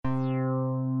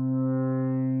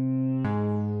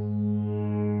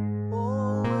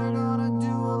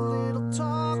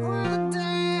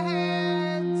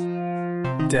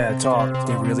Dad talk,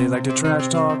 they really like to trash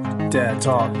talk. Dad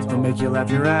talk, they'll make you laugh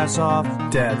your ass off.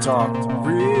 Dad talk,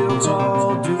 real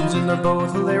tall dudes and they're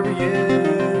both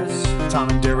hilarious. Tom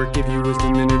and Derek give you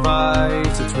wisdom and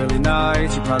advice. It's really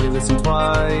nice, you probably listen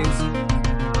twice.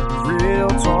 Real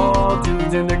tall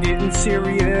dudes and they're getting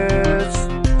serious.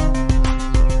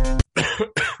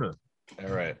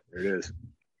 All right. There it is.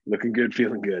 Looking good,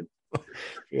 feeling good.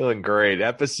 Feeling great.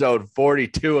 Episode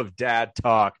 42 of Dad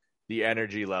Talk. The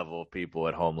energy level of people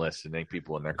at home listening,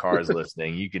 people in their cars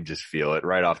listening, you can just feel it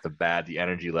right off the bat. The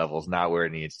energy level is not where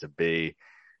it needs to be.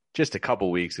 Just a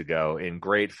couple weeks ago, in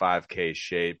great 5K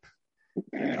shape,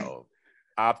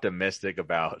 optimistic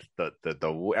about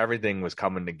the everything was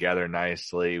coming together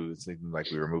nicely. It was like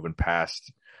we were moving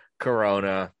past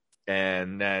Corona,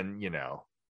 and then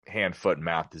hand, foot, and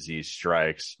mouth disease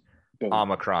strikes. Boom.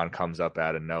 Omicron comes up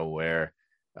out of nowhere.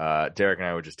 Derek and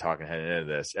I were just talking heading into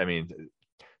this. I mean,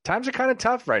 times are kind of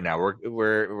tough right now.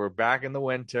 We're back in the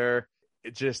winter.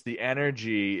 It just the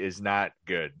energy is not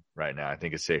good right now. I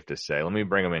think it's safe to say. Let me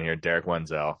bring him in here, Derek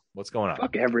Wenzel. What's going on?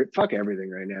 Fuck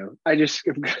everything right now. I just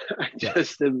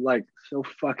am like so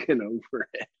fucking over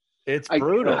it. It's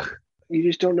brutal. You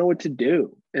just don't know what to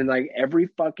do, and like every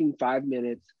fucking 5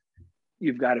 minutes,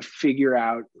 you've got to figure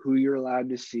out who you're allowed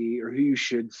to see or who you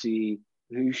should see,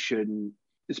 who you shouldn't.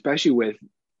 Especially with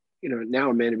now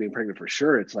Amanda being pregnant for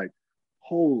sure. It's like,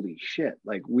 holy shit.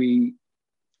 Like we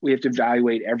have to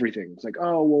evaluate everything. It's like,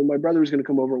 oh, well, my brother was going to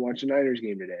come over and watch the Niners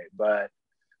game today, but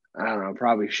I don't know,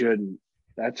 probably shouldn't.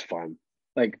 That's fun.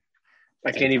 Like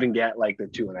I can't even get like the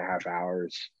 2.5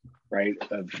 hours, right,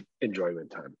 of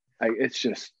enjoyment time. It's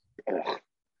just,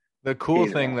 the cool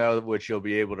thing though, which you'll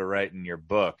be able to write in your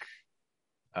book,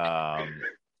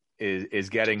 is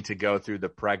getting to go through the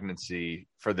pregnancy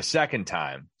for the second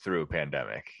time through a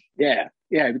pandemic. Yeah.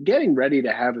 Getting ready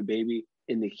to have a baby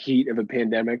in the heat of a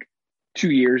pandemic 2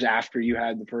 years after you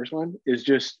had the first one it's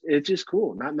just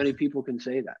cool. Not many people can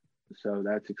say that. So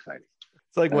that's exciting.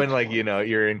 It's like when fun.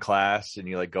 You're in class and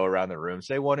you like go around the room,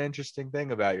 say one interesting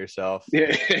thing about yourself.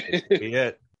 Yeah. Be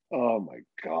it. Oh my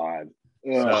God.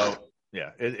 Ugh. So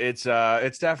yeah, it's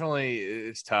definitely,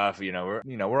 it's tough.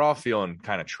 We're all feeling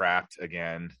kind of trapped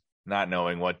again, not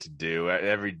knowing what to do.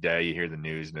 Every day you hear the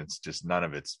news and it's just none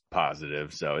of it's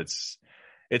positive. So it's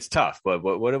tough. But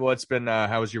what's been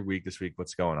how was your week this week?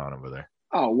 What's going on over there?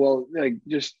 Oh, well, like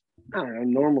just I don't know,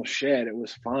 normal shit. It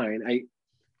was fine.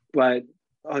 But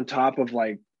on top of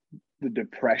like the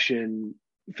depression,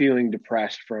 feeling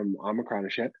depressed from Omicron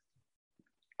and shit,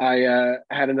 I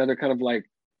had another kind of like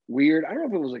weird, I don't know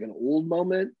if it was like an old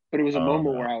moment, but it was a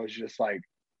moment where I was just like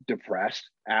depressed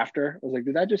after. I was like,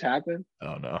 did that just happen?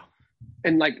 Oh no.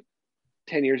 And like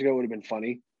 10 years ago it would have been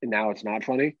funny, and now it's not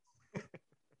funny.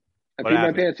 I peed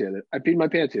my pants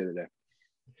the other day.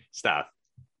 Stop.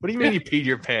 What do you mean you peed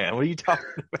your pants? What are you talking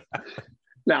about?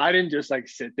 No, I didn't just like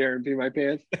sit there and pee my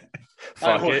pants.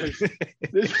 Fuck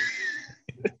it.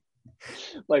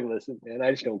 Like, listen, man,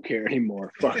 I just don't care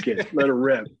anymore. Fuck it. Let it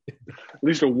rip. At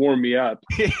least it'll warm me up.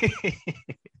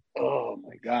 Oh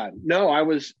my God. No,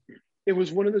 it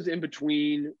was one of those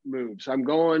in-between moves. I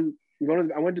went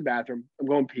to the bathroom. I'm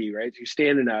going pee, right? So you're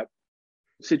standing up,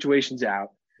 situation's out.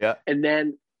 Yeah. And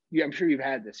then I'm sure you've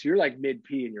had this. You're like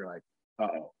mid-pee and you're like,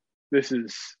 uh-oh, this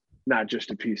is not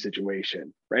just a pee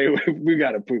situation, right? We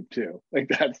got to poop too. Like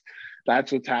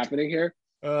that's what's happening here.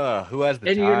 Who has the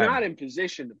and time? You're not in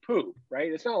position to poop,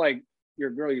 right? It's not like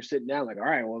you're a girl, you're sitting down like, all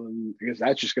right, well, then I guess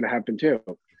that's just going to happen too.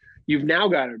 You've now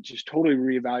got to just totally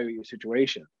reevaluate your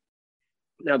situation.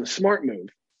 Now, the smart move,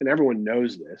 and everyone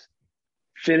knows this,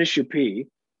 finish your pee,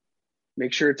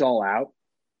 make sure it's all out.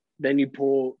 Then you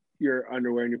pull your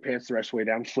underwear and your pants the rest of the way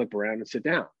down, flip around and sit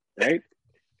down, right?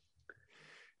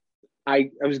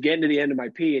 I was getting to the end of my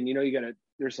pee, and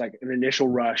there's like an initial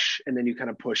rush, and then you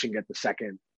kind of push and get the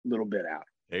second little bit out.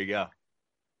 There you go.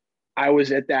 I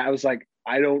was at that. I was like,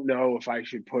 I don't know if I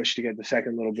should push to get the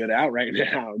second little bit out right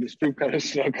now. This poop kind of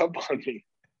snuck up on me.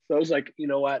 So I was like, you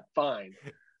know what? Fine.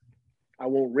 I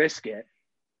won't risk it.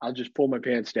 I'll just pull my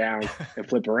pants down and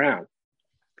flip around.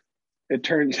 It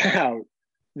turns out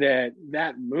that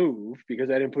move, because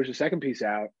I didn't push the second piece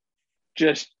out,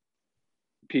 just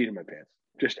peed in my pants.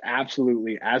 Just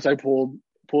absolutely, as I pulled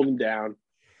them down,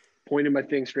 pointed my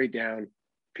thing straight down,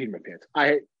 peed in my pants.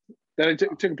 Then I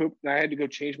took a poop, and I had to go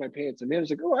change my pants. And man was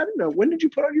like, oh, I don't know. When did you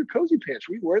put on your cozy pants?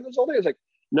 Were you wearing those all day? I was like,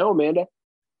 no, Amanda.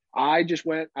 I just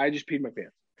peed my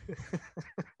pants.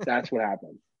 That's what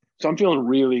happened. So I'm feeling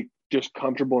really just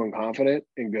comfortable and confident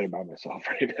and good about myself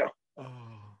right now.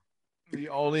 Oh, the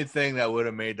only thing that would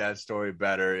have made that story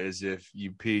better is if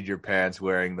you peed your pants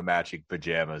wearing the matching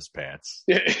pajamas pants.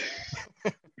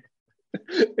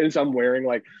 It And so I'm wearing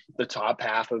like the top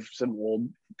half of some old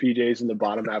PJs and the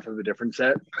bottom half of a different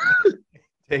set.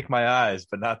 Take my eyes,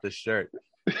 but not the shirt.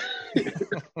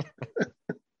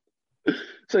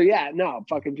 So yeah, no, I'm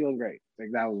fucking feeling great. Like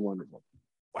that was wonderful.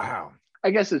 Wow.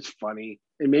 I guess it's funny,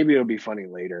 and maybe it'll be funny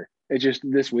later. It just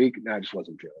this week, no, I just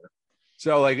wasn't feeling it.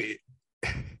 So like,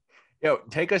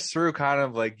 take us through kind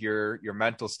of like your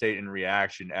mental state and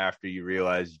reaction after you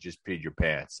realize you just peed your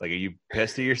pants. Like, are you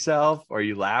pissed at yourself? Or are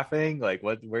you laughing? Like,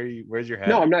 where's your head?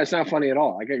 No, I'm not. It's not funny at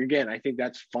all. Like again, I think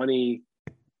that's funny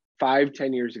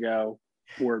 5-10 years ago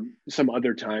or some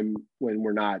other time when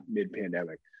we're not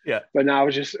mid-pandemic. Yeah. But now I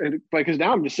was just because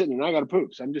now I'm just sitting and I got to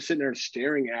poop. So I'm just sitting there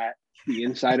staring at the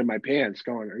inside of my pants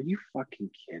going, are you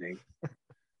fucking kidding?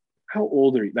 How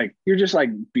old are you? Like, you're just like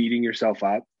beating yourself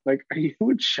up. Like, are you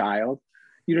a child?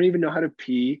 You don't even know how to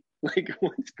pee. Like,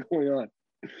 what's going on?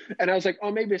 And I was like,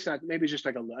 oh, maybe it's not. Maybe it's just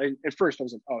like at first I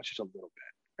was like, oh, it's just a little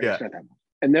bit. Yeah. It's not that much.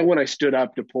 And then when I stood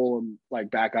up to pull them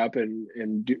like back up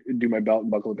and do my belt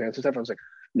and buckle the pants and stuff, I was like,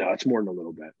 no, it's more than a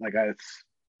little bit. Like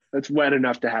it's wet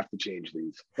enough to have to change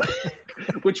these.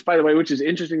 Which, by the way, which is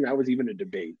interesting. That was even a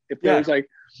debate. If there was like,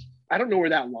 I don't know where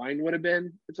that line would have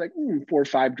been. It's like 4 or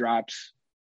 5 drops.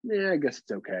 Yeah, I guess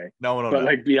it's okay. No one will but know.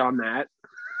 Like beyond that,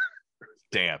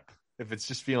 damp. If it's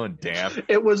just feeling damp,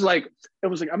 it was like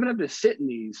I'm gonna have to sit in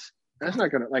these. That's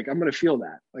not gonna I'm gonna feel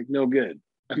that like no good.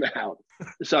 I'm out.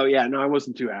 So yeah, no, I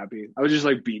wasn't too happy. I was just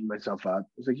like beating myself up.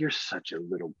 I was like, you're such a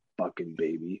little fucking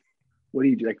baby. What do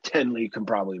you do? Like Tenley can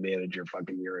probably manage your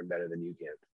fucking urine better than you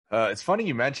can. It's funny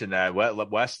you mentioned that.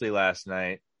 Wesley last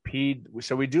night peed.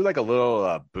 So we do like a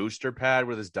little booster pad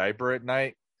with his diaper at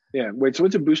night. Yeah. Wait. So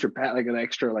what's a booster pad? Like an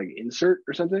extra like insert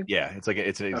or something? Yeah. It's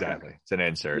exactly. Okay. It's an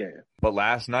insert. Yeah. But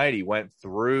last night he went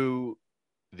through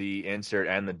the insert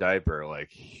and the diaper like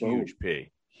huge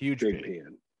pee. Huge big pee.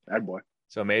 Bad boy.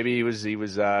 So maybe he was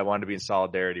wanted to be in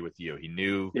solidarity with you. He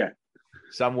knew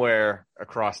somewhere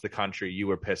across the country you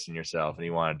were pissing yourself and he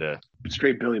wanted to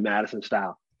straight Billy Madison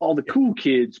style. All the cool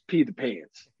kids pee the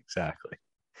pants.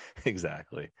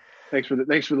 Exactly. Thanks for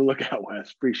the lookout,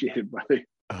 Wes. Appreciate it, buddy.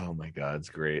 Oh my God, it's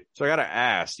great. So I got to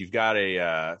ask, you've got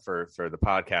a for the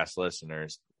podcast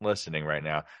listeners listening right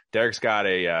now, Derek's got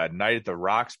a Night at the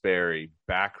Roxbury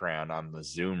background on the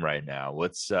Zoom right now.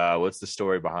 What's the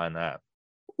story behind that?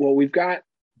 Well, we've got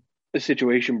a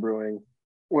situation brewing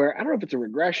where I don't know if it's a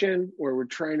regression or we're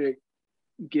trying to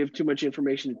give too much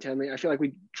information to Tenley. I feel like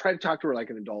we try to talk to her like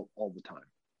an adult all the time.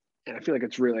 And I feel like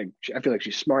it's really, I feel like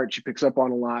she's smart. She picks up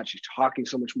on a lot. She's talking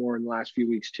so much more in the last few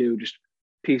weeks too, just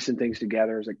piecing things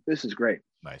together. I was like, this is great.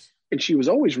 Nice. And she was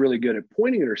always really good at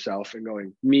pointing at herself and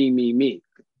going, me, me, me.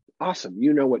 Awesome.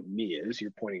 You know what me is.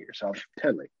 You're pointing at yourself.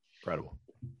 Tenley. Incredible.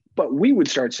 But we would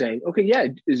start saying, okay, yeah,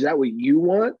 is that what you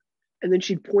want? And then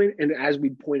she'd point, and as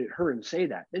we'd point at her and say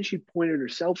that, then she'd point at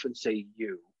herself and say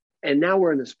you. And now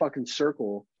we're in this fucking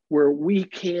circle where we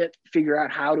can't figure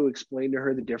out how to explain to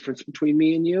her the difference between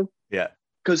me and you. Yeah.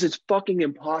 Because it's fucking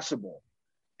impossible.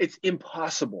 It's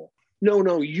impossible.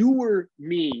 No, you were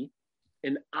me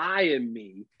and I am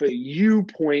me, but you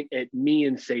point at me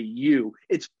and say you.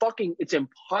 It's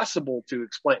impossible to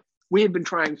explain. We had been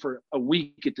trying for a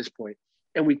week at this point,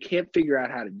 and we can't figure out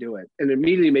how to do it. And it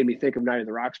immediately made me think of Night at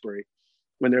the Roxbury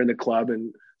when they're in the club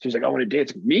and she's like, I want to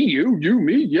dance. Me, you,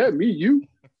 me, yeah, me, you.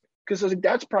 Because I was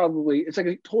like, it's like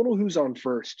a total who's on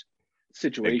first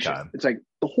situation. It's like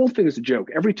the whole thing is a joke.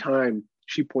 Every time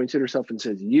she points at herself and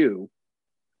says you,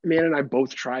 Man and I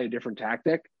both try a different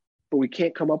tactic, but we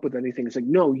can't come up with anything. It's like,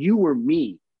 no, you were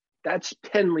me. That's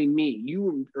Tenley me.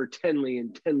 You are Tenley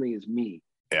and Tenley is me.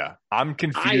 Yeah. I'm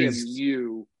confused. I am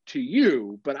you to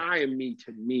you, but I am me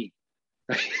to me.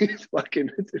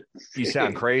 You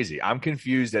sound crazy. I'm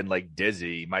confused and like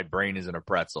dizzy. My brain is in a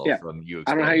pretzel from you.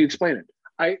 I don't know how you explain it.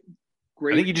 I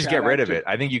think you just get rid of it.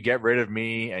 I think you get rid of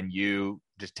me and you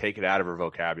just take it out of her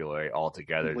vocabulary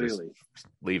altogether. Completely. Just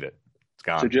leave it. It's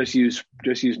gone. So just use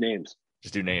names.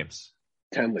 Just do names.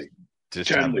 Tenley.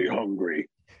 Tenley hungry.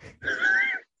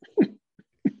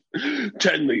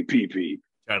 Tenley pee-pee.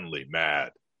 Tenley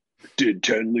mad. Did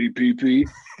Tenley pee-pee?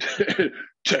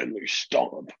 Tenley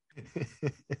stomp.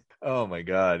 Oh my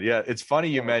God. Yeah. It's funny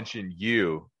you mentioned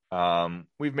you.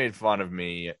 We've made fun of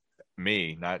me,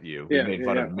 not you. We've made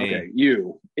fun of me. Okay.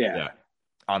 You. Yeah.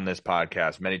 On this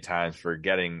podcast many times for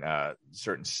getting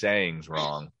certain sayings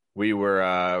wrong. We were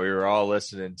all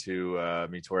listening to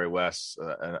me, Tori West,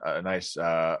 a nice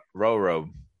Ro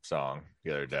song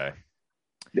the other day.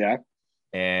 Yeah.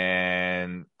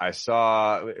 And I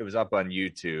saw it was up on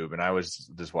YouTube and I was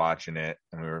just watching it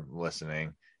and we were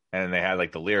listening and they had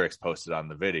like the lyrics posted on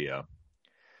the video.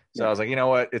 So I was like, you know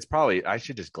what? It's probably I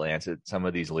should just glance at some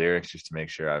of these lyrics just to make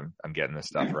sure I'm getting this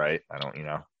stuff right. I don't,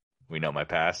 we know my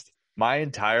past. My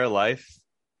entire life,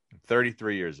 I'm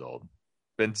 33 years old.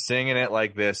 Been singing it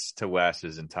like this to Wes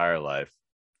his entire life.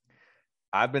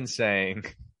 I've been saying,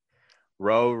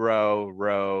 row, row,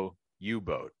 row,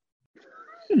 U-boat.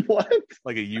 What?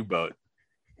 Like a U-boat.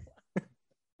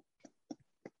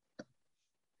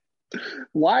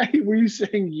 Why were you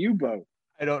saying U-boat?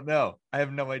 I don't know. I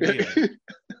have no idea.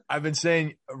 I've been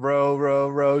saying row, row,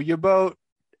 row, U-boat.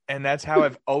 And that's how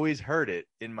I've always heard it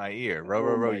in my ear. Row,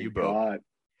 row, row, U-boat.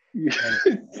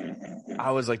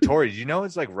 I was like, Tori, did you know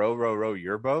it's like row, row, row,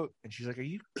 your boat? And she's like, are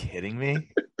you kidding me?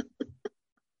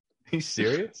 Are you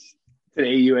serious? It's an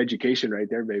AU education right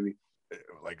there, baby.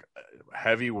 Like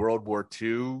heavy World War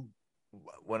II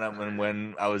when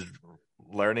I was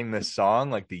learning this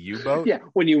song, like the U-boat. Yeah,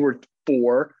 when you were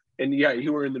 4 and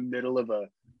you were in the middle of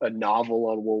a novel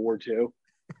on World War II.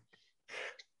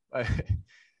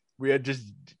 We had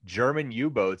just German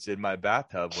U-boats in my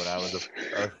bathtub when I was a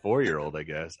 4-year-old, I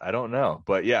guess. I don't know.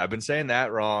 But yeah, I've been saying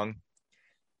that wrong.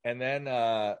 And then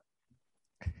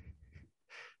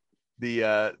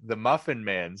the Muffin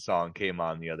Man song came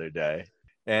on the other day.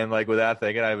 And like without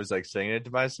thinking, I was like singing it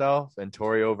to myself and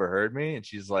Tori overheard me and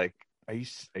she's like, Are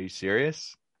you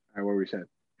serious? All right, what were we saying?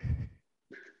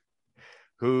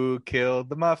 Who killed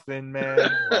the Muffin Man?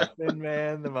 Muffin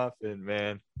Man, the Muffin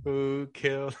Man. Who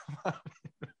killed the Muffin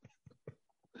Man?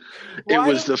 It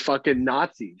was the fucking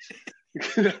Nazis.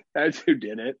 That's who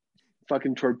did it.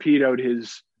 Fucking torpedoed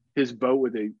his boat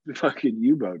with a fucking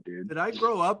U-boat, dude. Did I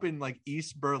grow up in like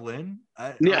East Berlin?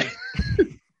 Yeah.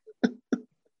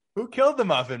 Who killed the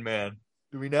Muffin Man?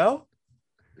 Do we know?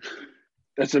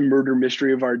 That's a murder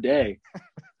mystery of our day.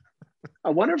 I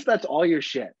wonder if that's all your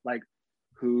shit. Like,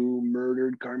 who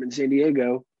murdered Carmen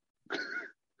Sandiego?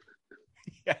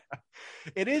 Yeah.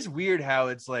 It is weird how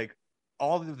it's like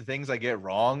all of the things I get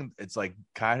wrong, it's like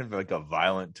kind of like a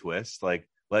violent twist. Like,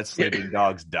 let sleeping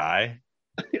dogs die.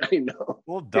 I know.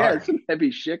 Well, dark. Yeah, some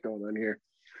heavy shit going on here.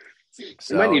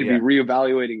 So, you might need to be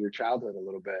reevaluating your childhood a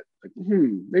little bit. Like,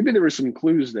 maybe there were some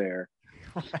clues there.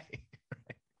 Right.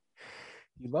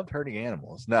 You loved hurting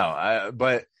animals. No,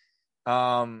 but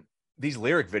these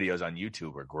lyric videos on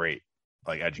YouTube are great.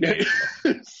 Like educational.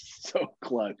 So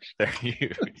clutch. They're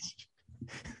huge.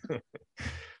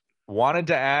 Wanted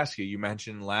to ask you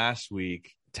mentioned last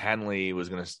week Tenley was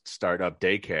going to start up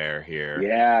daycare here.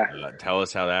 Yeah. Tell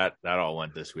us how that all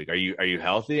went this week. Are you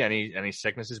healthy? Any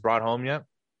sicknesses brought home yet?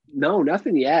 No,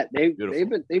 nothing yet. They've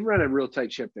run a real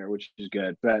tight ship there, which is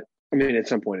good. But I mean, at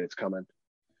some point it's coming.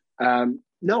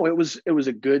 No, it was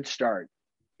a good start.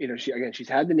 She's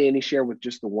had the nanny share with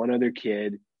just the one other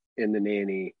kid in the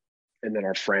nanny, and then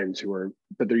our friends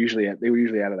but they were usually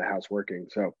out of the house working.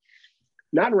 So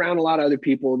not around a lot of other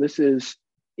people. This is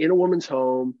in a woman's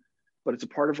home, but it's a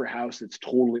part of her house that's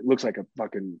totally looks like a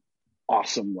fucking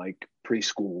awesome like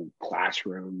preschool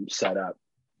classroom setup.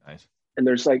 Nice. And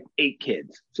there's like 8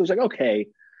 kids. So it's like, okay,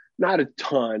 not a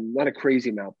ton, not a crazy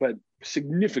amount, but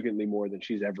significantly more than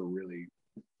she's ever really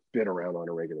been around on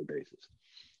a regular basis.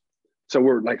 So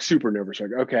we're like super nervous.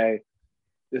 Like, okay,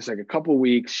 it's like a couple of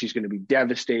weeks. She's going to be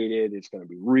devastated. It's going to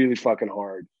be really fucking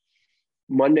hard.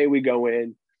 Monday we go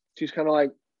in. She's kind of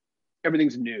like,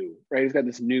 everything's new, right? It's got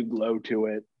this new glow to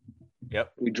it.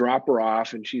 Yep. We drop her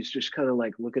off and she's just kind of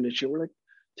like looking at you. We're like,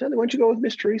 Sally, why don't you go with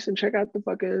Miss Teresa and check out the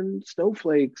fucking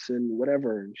snowflakes and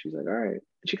whatever? And she's like, all right.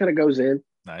 And she kind of goes in.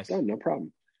 Nice. Oh, no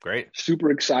problem. Great.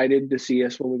 Super excited to see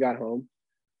us when we got home.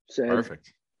 Said,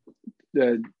 perfect.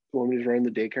 The woman who's running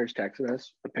the daycare is texting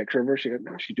us a picture of her. She goes,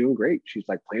 no, she's doing great. She's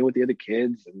like playing with the other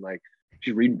kids and like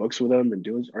she's reading books with them and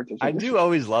doing art. I do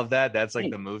always love that. That's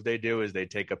like the move they do is they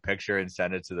take a picture and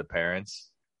send it to the parents.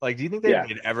 Like, do you think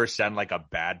they'd ever send like a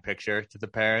bad picture to the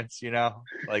parents?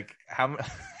 Like how?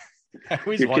 I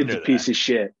always your wonder kid's a that. piece of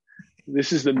shit.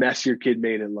 This is the mess your kid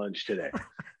made at lunch today.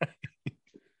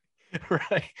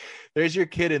 Right. There's your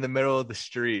kid in the middle of the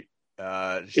street.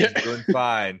 She's doing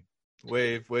fine.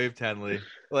 Wave, Tenley.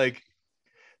 Like,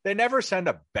 they never send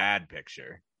a bad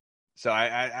picture. So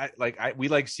we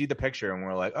like see the picture and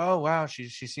we're like, oh wow, she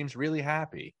seems really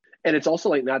happy. And it's also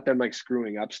like not them like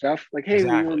screwing up stuff. Like, hey,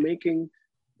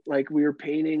 we were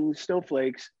painting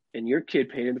snowflakes and your kid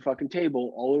painted the fucking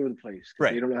table all over the place.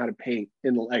 Right. They don't know how to paint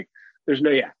in the like.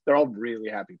 They're all really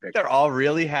happy pictures. They're all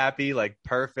really happy, like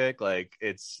perfect. Like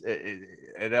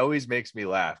it always makes me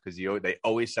laugh because they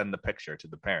always send the picture to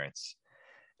the parents.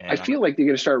 And I feel like they're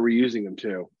going to start reusing them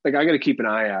too. Like I got to keep an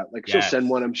eye out. Like she'll send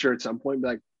one, I'm sure at some point, and be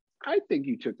like, I think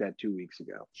you took that 2 weeks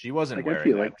ago. She wasn't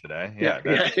wearing that today. Yeah,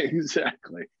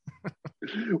 exactly.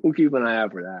 We'll keep an eye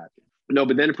out for that. No,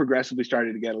 but then it progressively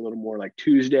started to get a little more like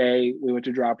Tuesday. We went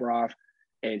to drop her off,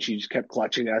 and she just kept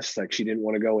clutching us like she didn't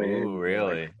want to go in. Ooh,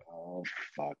 really? Like, oh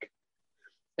fuck.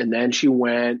 And then she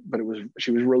went, but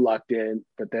she was reluctant.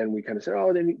 But then we kind of said,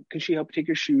 "Oh, then can she help take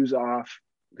your shoes off?"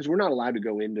 Because we're not allowed to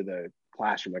go into the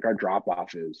classroom. Like our drop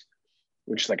off is,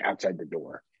 which is like outside the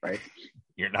door, right?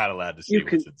 You're not allowed to see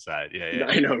what's inside. Yeah.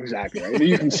 I know exactly. Right?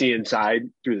 You can see inside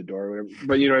through the door, or whatever.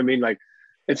 But you know what I mean. Like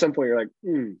at some point, you're like,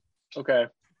 okay,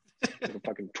 like a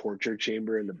fucking torture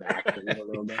chamber in the back that we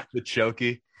don't know about. The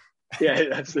chokey. Yeah,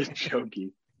 that's the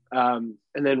chokey. And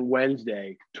then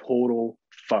Wednesday, total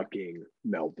fucking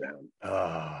meltdown.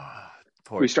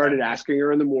 We started asking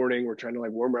her in the morning. We're trying to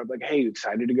like warm her up. Like, hey, you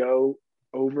excited to go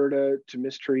over to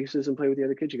Miss Teresa's and play with the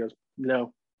other kids? She goes,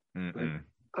 no. Like,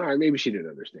 all right, maybe she didn't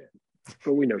understand,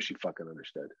 but we know she fucking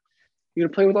understood. You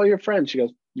gonna play with all your friends? She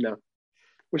goes, no.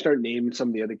 We start naming some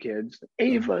of the other kids,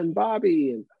 Ava and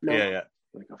Bobby, and no. Yeah.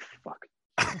 I'm like, oh fuck.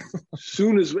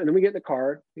 And then we get in the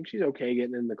car. I think she's okay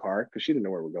getting in the car because she didn't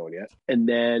know where we're going yet. And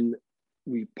then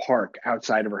we park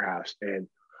outside of her house and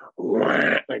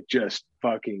like just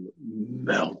fucking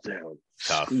meltdown,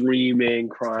 screaming,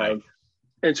 crying.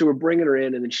 And so we're bringing her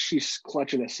in, and then she's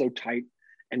clutching us so tight,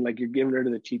 and like you're giving her to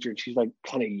the teacher, and she's like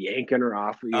kind of yanking her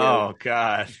off of you. Oh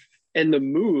god. And the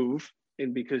move,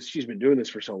 and because she's been doing this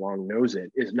for so long, knows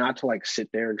it, is not to like sit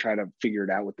there and try to figure it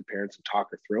out with the parents and talk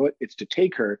her through it. It's to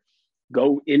take her,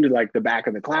 go into like the back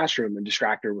of the classroom and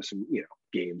distract her with some,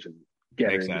 games and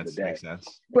get her into the day. Makes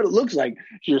sense. But it looks like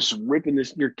she's just ripping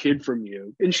your kid from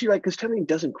you. And she like, because Temmie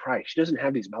doesn't cry. She doesn't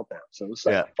have these meltdowns. So it's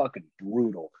like fucking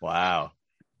brutal. Wow.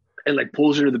 And like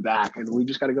pulls her to the back, and we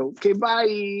just got to go, okay,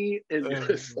 bye. And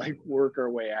just like work our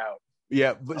way out.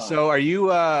 Yeah. But so are you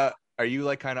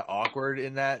like kind of awkward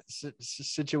in that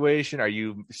situation? Are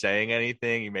you saying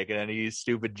anything? You making any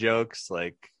stupid jokes?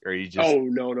 Like, are you just? Oh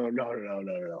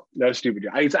no stupid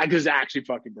joke. It's actually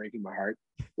fucking breaking my heart.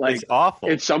 Like, it's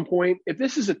awful. At some point, if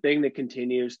this is a thing that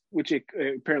continues, which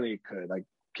apparently it could, like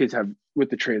kids have with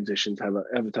the transitions have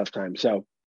a tough time. So,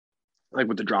 like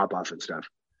with the drop off and stuff.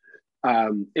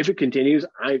 If it continues,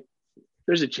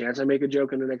 there's a chance I make a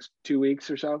joke in the next 2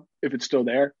 weeks or so if it's still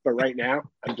there. But right now,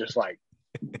 I'm just like.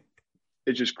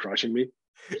 It's just crushing me.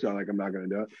 So like, I'm not going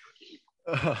to do it.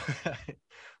 A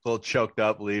little choked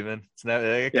up leaving. It's not,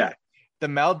 the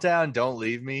meltdown, don't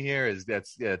leave me here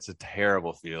it's a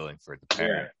terrible feeling for the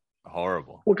parent. Yeah.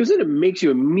 Horrible. Well, because then it makes you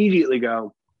immediately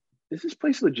go, is this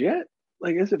place legit?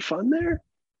 Like, is it fun there?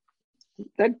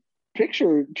 That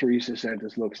picture Teresa sent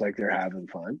us looks like they're having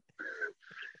fun.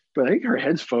 But I think her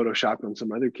head's photoshopped on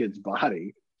some other kid's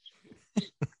body.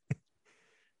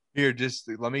 Here, just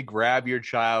let me grab your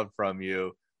child from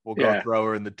you. We'll go throw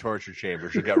her in the torture chamber.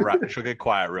 She'll get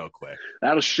quiet real quick.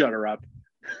 That'll shut her up.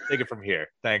 Take it from here.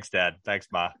 Thanks, Dad. Thanks,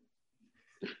 Ma.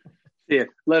 Yeah,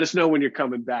 let us know when you're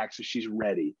coming back so she's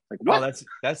ready. Like, what? Oh,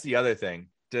 that's the other thing.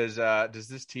 Does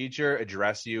this teacher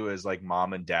address you as like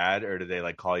mom and dad, or do they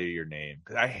like call you your name?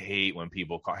 Because I hate when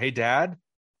people call, hey, Dad.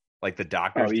 Like the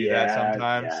doctors do that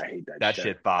sometimes. Yeah, I hate that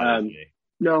shit bothers me.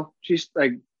 No, she's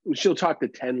like. She'll talk to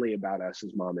Tenley about us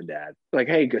as mom and dad. Like,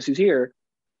 hey, guess who's here?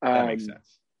 That makes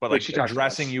sense. But like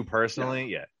addressing you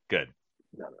personally, good.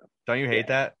 No. Don't you hate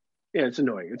that? Yeah, it's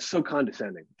annoying. It's so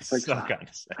condescending. It's like,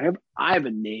 condescending. I have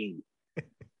a name.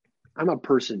 I'm a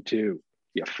person too.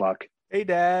 You fuck. Hey,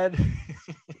 Dad.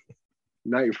 I'm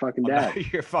not your fucking dad.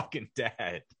 Not your fucking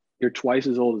dad. You're twice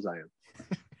as old as I am.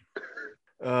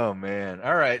 Oh man.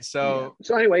 All right. So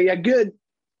anyway, good.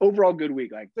 Overall, good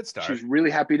week. Like, good start. She's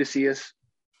really happy to see us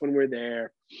when we're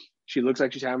there. She looks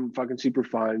like she's having fucking super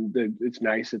fun. It's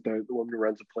nice that the woman who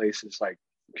runs the place is like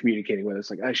communicating with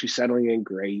us. Like, she's settling in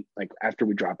great. Like after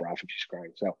we drop her off and she's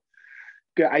crying. So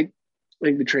good. I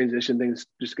think the transition thing's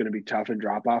just going to be tough and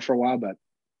drop off for a while, but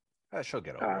she'll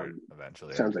get over it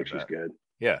eventually. Sounds like she's good.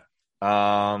 Yeah.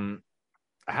 I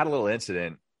had a little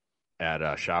incident at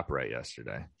ShopRite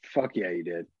yesterday. Fuck yeah, you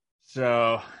did.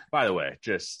 So, by the way,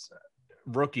 just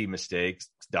rookie mistakes.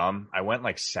 It's dumb. I went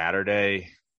like Saturday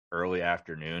early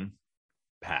afternoon,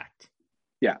 packed.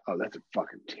 Yeah. Oh, that's a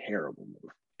fucking terrible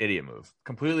move. Idiot move.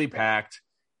 Completely packed.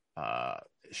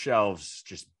 Shelves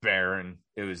just barren.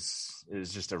 It was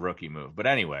just a rookie move. But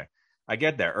anyway, I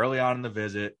get there early on in the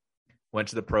visit, went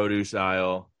to the produce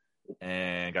aisle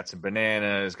and got some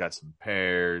bananas, got some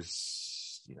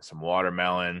pears, some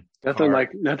watermelon. Nothing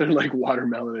like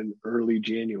watermelon in early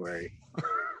January.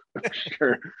 I'm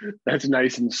sure that's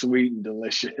nice and sweet and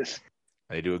delicious.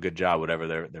 They do a good job, whatever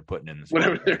they're putting in.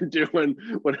 Whatever they're doing,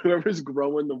 whoever's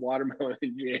growing the watermelon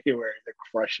in January, they're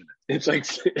crushing it.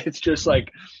 It's just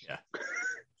like,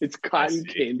 it's cotton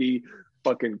candy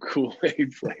fucking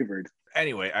Kool-Aid flavored.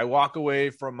 Anyway, I walk away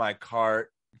from my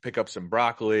cart, pick up some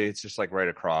broccoli. It's just like right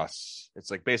across.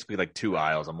 It's like basically like 2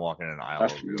 aisles. I'm walking in an aisle.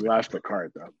 Left the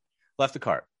cart though. Left the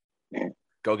cart.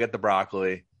 Go get the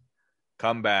broccoli.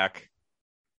 Come back.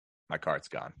 My cart's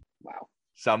gone. Wow.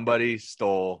 Somebody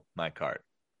stole my cart.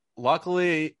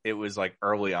 Luckily, it was like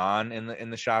early on in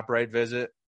the ShopRite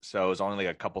visit, so it was only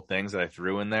like a couple things that I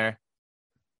threw in there.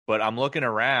 But I'm looking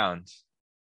around.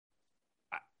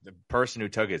 The person who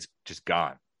took it's just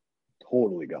gone.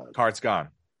 Totally gone. Cart's gone.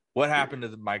 What happened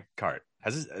to my cart?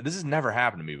 This has never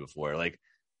happened to me before. Like,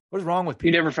 what is wrong with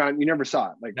people? You never saw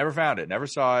it. Like, never found it. Never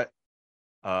saw it.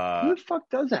 Who the fuck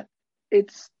does that?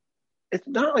 It's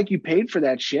not like you paid for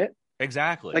that shit.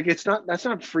 Exactly. Like, that's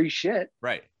not free shit.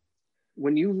 Right.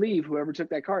 When you leave, whoever took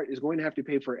that cart is going to have to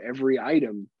pay for every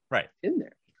item right in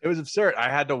there. It was absurd.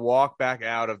 I had to walk back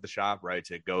out of the ShopRite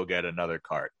to go get another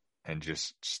cart and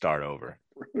just start over.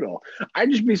 Brutal. I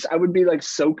would be like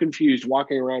so confused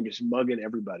walking around just mugging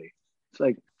everybody. It's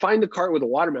like, find the cart with a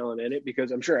watermelon in it,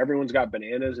 because I'm sure everyone's got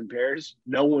bananas and pears.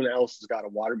 No one else has got a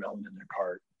watermelon in their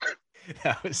cart.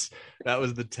 that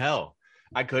was the tell.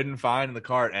 I couldn't find the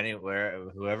cart anywhere.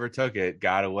 Whoever took it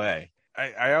got away.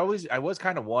 I was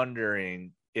kind of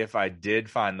wondering if I did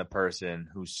find the person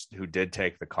who did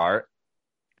take the cart,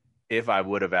 if I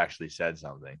would have actually said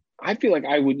something. I feel like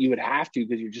you would have to,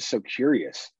 because you're just so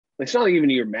curious. Like, it's not like even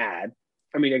you're mad.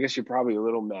 I mean, I guess you're probably a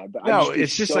little mad, but no,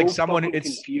 it's just so like someone.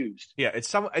 It's confused. Yeah,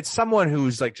 it's someone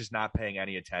who's like just not paying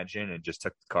any attention and just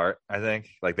took the cart. I think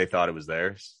like they thought it was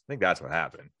theirs. I think that's what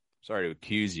happened. Sorry to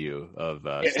accuse you of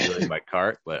stealing my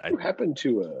cart, but what happened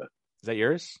to? Is that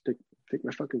yours? Take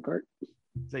my fucking cart.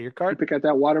 Is that your cart? Did you pick out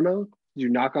that watermelon? Did you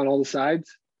knock on all the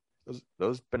sides?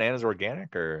 Those bananas are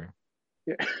organic, or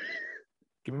yeah.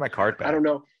 Give me my cart back. I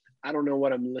don't know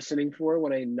what I'm listening for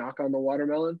when I knock on the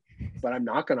watermelon, but I'm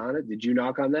knocking on it. Did you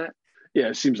knock on that? Yeah,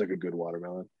 it seems like a good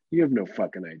watermelon. You have no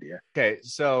fucking idea. Okay,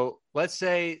 so let's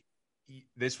say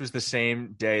this was the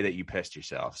same day that you pissed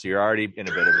yourself, so you're already in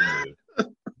a bit of a mood.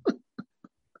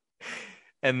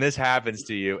 And this happens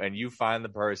to you, and you find the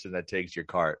person that takes your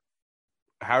cart.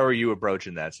 How are you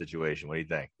approaching that situation? What do you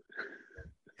think?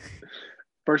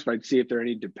 First, I'd see if there are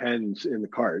any Depends in the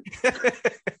cart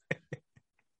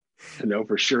to know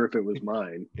for sure if it was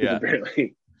mine. Yeah.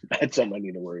 Apparently, that's something I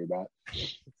need to worry about.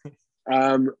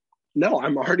 No,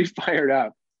 I'm already fired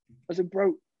up. I was like,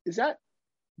 bro,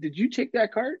 did you take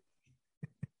that cart?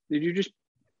 Did you just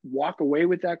walk away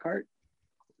with that cart?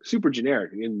 Super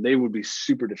generic, and they would be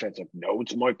super defensive. No,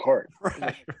 it's my cart.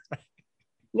 Right.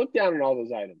 Look down at all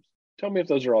those items. Tell me if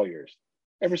those are all yours.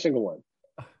 Every single one.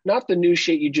 Not the new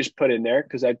shit you just put in there,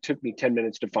 because that took me 10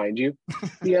 minutes to find you.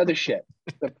 The other shit.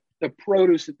 The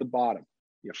produce at the bottom.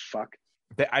 You fuck.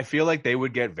 I feel like they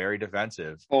would get very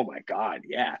defensive. Oh my God,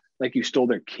 yeah. Like you stole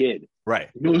their kid. Right.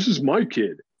 No, this is my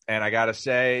kid. And I gotta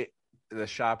say, the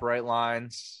ShopRite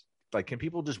lines, like, can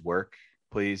people just work,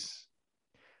 please?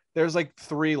 There's like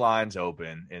 3 lines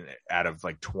open out of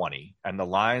like 20, and the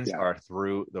lines are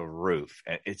through the roof.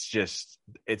 And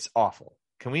it's awful.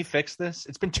 Can we fix this?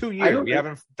 It's been 2 years. We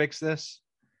haven't fixed this.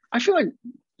 I feel like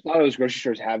a lot of those grocery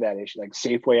stores have that issue. Like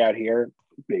Safeway out here,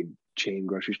 big chain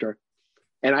grocery store.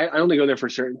 And I only go there for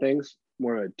certain things.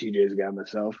 More of a TJ's guy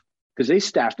myself, because they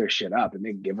staff their shit up and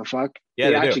they give a fuck.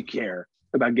 Yeah, they actually care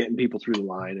about getting people through the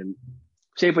line. And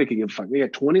Safeway could give a fuck. They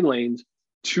got 20 lanes,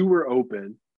 2 were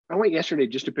open. I went yesterday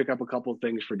just to pick up a couple of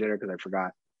things for dinner because I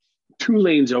forgot. 2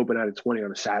 lanes open out of 20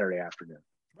 on a Saturday afternoon.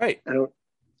 Right.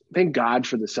 Thank God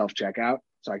for the self-checkout,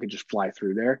 so I could just fly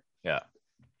through there. Yeah.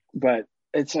 But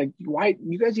it's like, why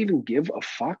you guys even give a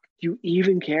fuck? Do you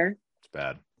even care? It's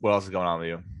bad. What else is going on with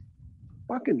you?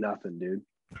 Fucking nothing, dude.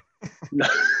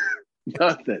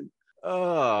 Nothing.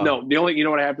 Oh. No, the only, you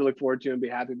know what I have to look forward to and be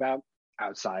happy about?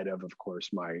 Outside of course,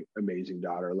 my amazing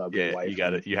daughter, lovely wife.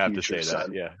 You have to say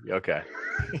son. that. Yeah. Okay.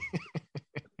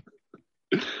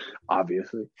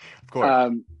 Obviously. Of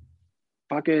course.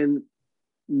 Fucking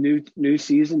new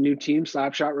season, new team,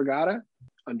 Slapshot Regatta,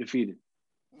 undefeated.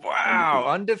 Wow,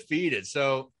 undefeated.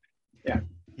 So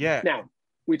yeah. Now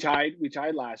we tied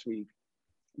last week,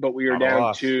 but we were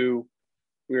down two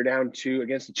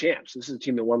against the champs. This is a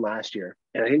team that won last year,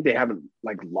 and I think they haven't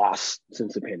like lost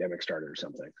since the pandemic started or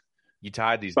something. You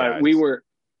tied these but guys. we were.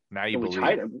 Now you believe. We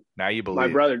tied them. Now you believe. My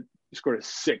brother scored a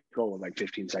sick goal with like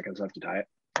 15 seconds left to tie it.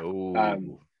 Oh.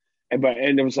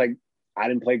 And it was like, I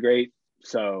didn't play great,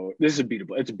 so this is a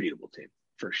beatable. It's a beatable team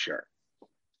for sure.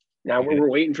 Now we're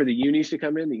waiting for the unis to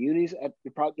come in. The unis, they're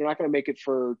not going to make it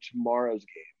for tomorrow's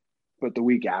game, but the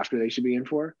week after they should be in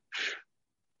for.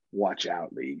 Watch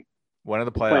out, league. One of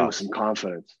the playoffs. Playing with some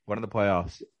confidence. One of the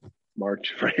playoffs.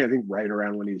 March, right? I think right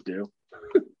around when he's due.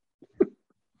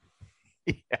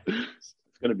 It's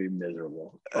gonna be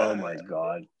miserable. Oh my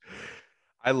god.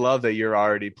 I love that you're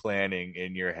already planning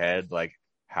in your head, like,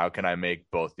 how can I make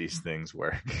both these things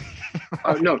work?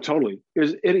 No, totally.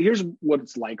 Here's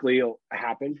what's likely will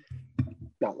happen.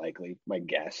 Not likely, my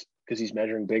guess, because he's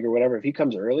measuring big or whatever. If he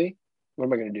comes early, what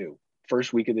am I going to do?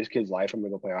 First week of this kid's life, I'm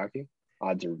going to go play hockey.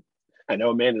 Odds are, I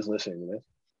know Amanda's listening to this.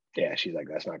 Yeah, she's like,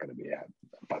 that's not going to be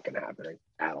fucking happening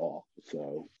at all.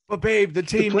 So, but babe, the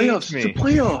team playoffs. needs me. It's the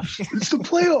playoffs. It's the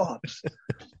playoffs.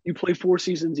 You play 4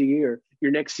 seasons a year.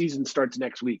 Your next season starts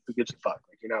next week. Who gives a fuck?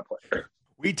 Like, you're not playing.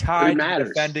 We tied the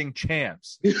defending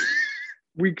champs.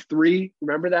 Week 3,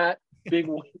 remember that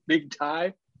big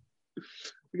tie?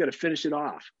 We got to finish it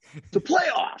off. The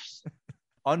playoffs.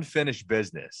 Unfinished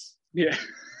business. Yeah.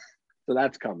 So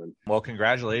that's coming. Well,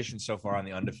 congratulations so far on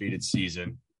the undefeated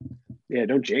season. Yeah,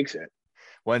 don't jinx it.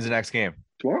 When's the next game?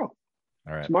 Tomorrow.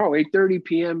 All right. Tomorrow, 8:30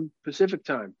 p.m. Pacific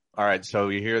time. All right. So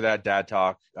you hear that, Dad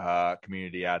Talk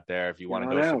community out there. If you want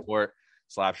to go support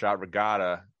Slapshot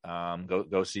Regatta,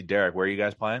 go see Derek. Where are you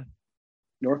guys playing?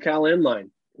 NorCal Inline.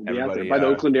 We'll be out there by the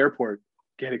Oakland airport.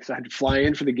 Get excited. Fly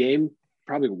in for the game.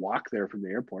 Probably walk there from the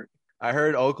airport. I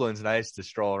heard Oakland's nice to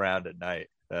stroll around at night.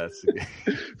 That's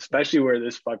especially where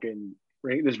this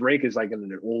rink is like in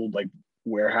an old like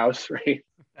warehouse, right?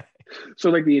 So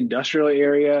like the industrial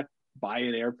area by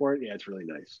an airport. Yeah, it's really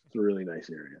nice. It's a really nice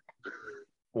area.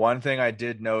 One thing I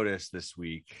did notice this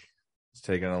week is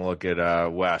taking a look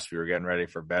at Wes. We were getting ready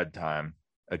for bedtime.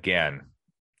 Again,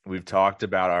 we've talked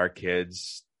about our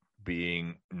kids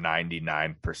being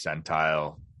 99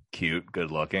 percentile cute,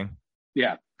 good looking.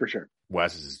 Yeah, for sure.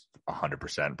 Wes is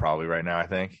 100% probably right now, I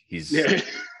think. He's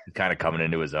kind of coming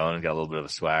into his own. He's got a little bit of a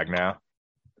swag now.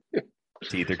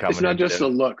 Teeth are coming in. It's not just the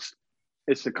looks.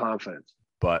 It's the confidence.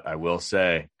 But I will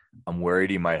say, I'm worried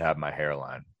he might have my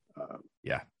hairline.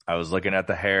 Yeah. I was looking at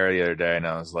the hair the other day, and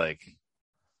I was like,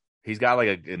 he's got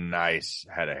like a nice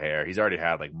head of hair. He's already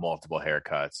had like multiple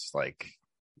haircuts. Like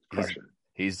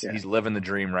he's living the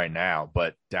dream right now.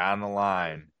 But down the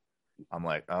line, I'm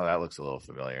like, oh, that looks a little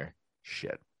familiar.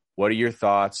 Shit. What are your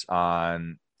thoughts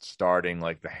on starting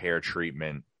like the hair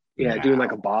treatment? Yeah, doing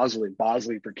like a Bosley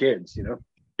for kids, you know?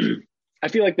 I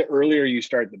feel like the earlier you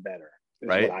start, the better.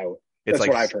 Right? That's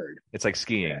what I've heard. It's like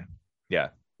skiing. Yeah.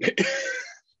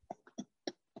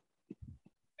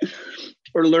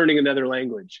 Or learning another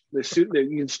language. You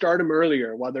can start them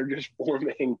earlier while they're just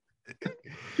forming.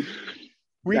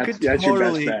 That's your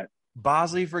best bet.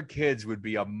 Bosley for Kids would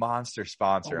be a monster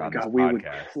sponsor on this podcast. We would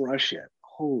crush it.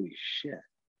 Holy shit.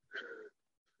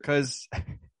 Because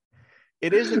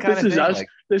it is the kind of thing.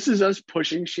 This is us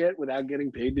pushing shit without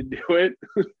getting paid to do it.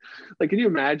 Like, can you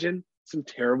imagine some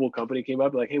terrible company came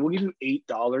up like, hey, we'll give you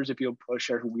 $8 if you'll push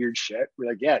our weird shit. We're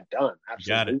like, yeah, done.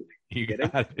 Absolutely. You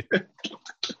got it.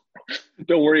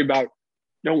 Don't worry about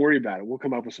it. We'll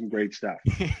come up with some great stuff.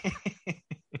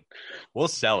 We'll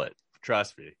sell it.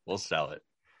 Trust me. We'll sell it.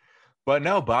 But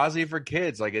no, Bosley for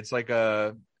Kids, like it's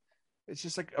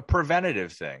just like a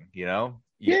preventative thing, you know?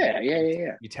 Yeah.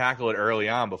 You tackle it early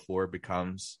on before it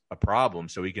becomes a problem,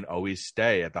 so we can always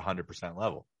stay at the 100%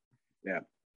 level. Yeah,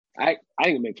 I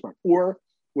think it makes sense. Or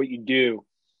what you do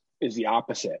is the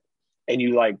opposite, and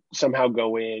you like somehow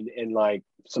go in and like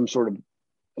some sort of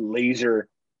laser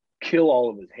kill all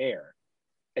of his hair,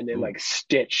 and then like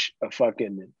stitch a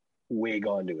fucking wig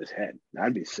onto his head.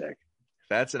 That'd be sick.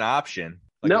 That's an option.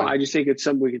 I just think it's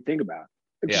something we can think about.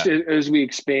 Just as we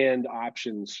expand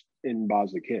options in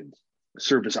Bosley Kids.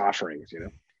 Service offerings, you know.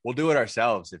 We'll do it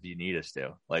ourselves if you need us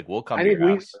to. Like, we'll come to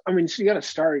your house. I mean, so you got to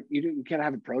start. You can't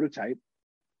have a prototype.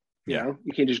 You know,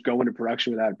 you can't just go into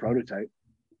production without a prototype.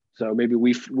 So maybe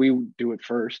we do it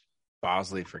first.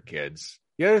 Bosley for Kids.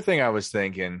 The other thing I was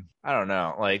thinking, I don't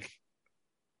know, like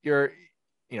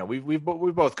we've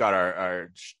both got our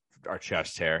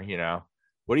chest hair. You know,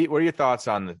 what are your thoughts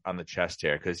on the chest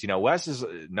hair? Because Wes is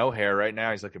no hair right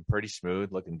now. He's looking pretty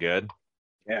smooth, looking good.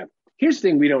 Yeah. Here's the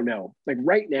thing we don't know. Like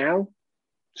right now,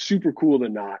 super cool to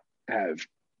not have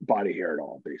body hair at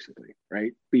all, basically,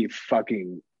 right? Be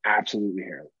fucking absolutely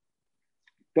hairless.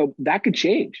 But that could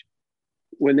change.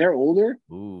 When they're older,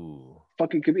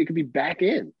 it could be back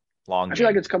in. I feel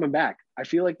like it's coming back. I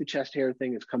feel like the chest hair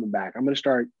thing is coming back. I'm going to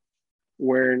start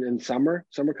wearing in summer.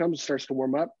 Summer comes, it starts to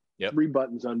warm up. Yep. 3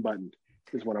 buttons unbuttoned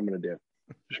is what I'm going to do.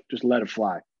 Just let it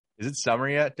fly. Is it summer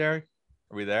yet, Derek?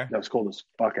 Are we there? No, it's cold as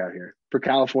fuck out here. For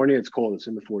California, it's cold. It's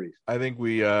in the 40s. I think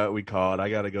we call it. I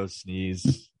got to go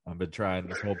sneeze. I've been trying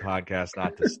this whole podcast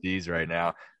not to sneeze right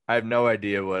now. I have no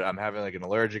idea what I'm having, like an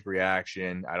allergic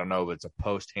reaction. I don't know if it's a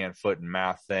post hand, foot, and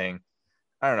mouth thing.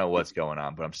 I don't know what's going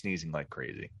on, but I'm sneezing like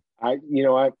crazy. I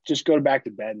just go back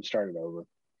to bed and start it over.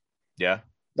 Yeah.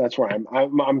 That's where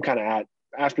I'm kind of at.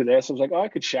 After this, I was like, oh, I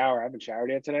could shower. I haven't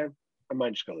showered yet today. I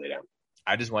might just go lay down.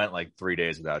 I just went like 3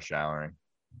 days without showering.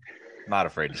 I'm not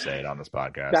afraid to say it on this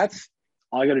podcast. That's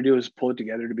all I got to do is pull it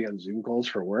together to be on Zoom calls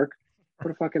for work.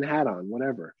 Put a fucking hat on,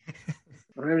 whatever. I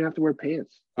don't even have to wear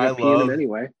pants. I'm peeing them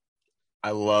anyway.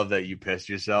 I love that you pissed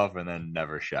yourself and then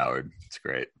never showered. It's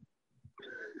great.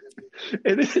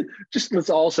 Let's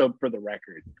also, for the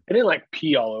record, I didn't like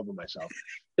pee all over myself.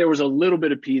 There was a little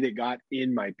bit of pee that got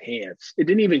in my pants. It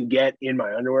didn't even get in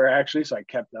my underwear, actually, so I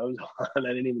kept those on. I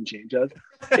didn't even change those.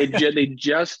 They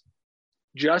just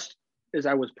as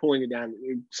I was pulling it down,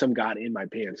 some got in my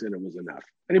pants, and it was enough.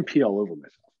 I didn't pee all over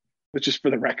myself, but just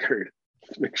for the record,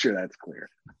 to make sure that's clear.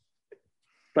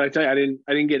 But I tell you,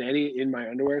 I didn't get any in my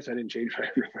underwear, so I didn't change my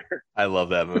underwear. I love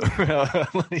that move.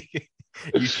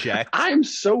 You checked. I'm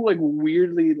so like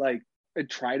weirdly like I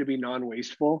try to be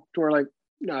non-wasteful to where like,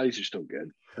 no, these are still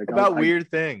good. Like, about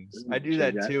weird things. I do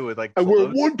that too with like clothes. I wear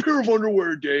one pair of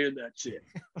underwear a day and that's it.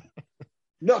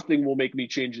 Nothing will make me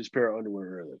change this pair of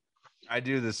underwear early. I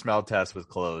do the smell test with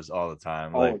clothes all the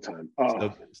time. All the time.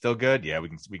 Oh. Still good? Yeah, we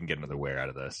can get another wear out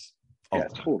of this. Yeah,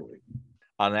 totally.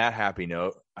 On that happy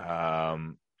note,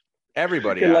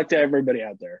 everybody. Good luck to everybody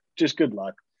out there. Just good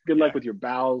luck. Good luck with your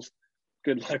bowels.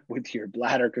 Good luck with your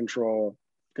bladder control.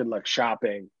 Good luck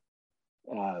shopping.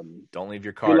 Don't leave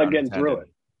your car. Good luck getting through it.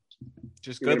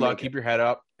 Just good luck. Keep your head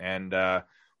up. And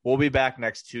we'll be back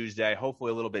next Tuesday.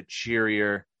 Hopefully a little bit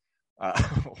cheerier.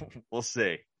 We'll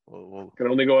see. We'll can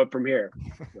only go up from here.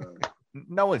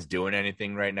 No one's doing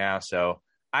anything right now. So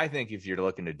I think if you're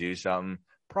looking to do something,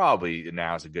 probably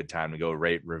now is a good time to go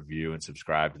rate, review, and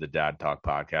subscribe to the Dad Talk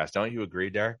podcast. Don't you agree,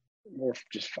 Derek? Or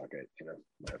just fuck it.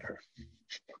 Whatever.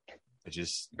 I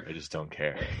just don't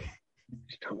care. I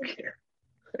don't care.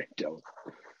 I don't.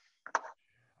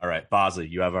 All right, Bosley,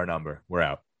 you have our number. We're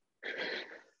out.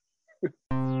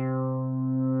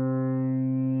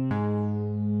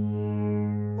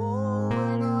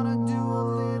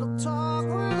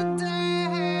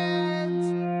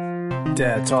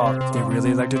 Dad Talk, they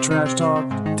really like to trash talk.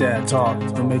 Dad Talk,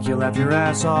 they'll make you laugh your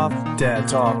ass off. Dad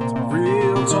Talk,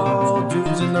 real tall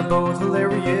dudes and they're both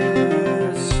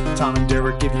hilarious. Tom and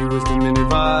Derek give you wisdom and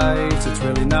advice. It's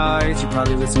really nice, you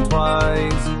probably listen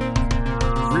twice.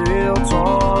 Real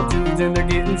tall dudes and they're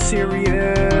getting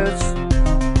serious.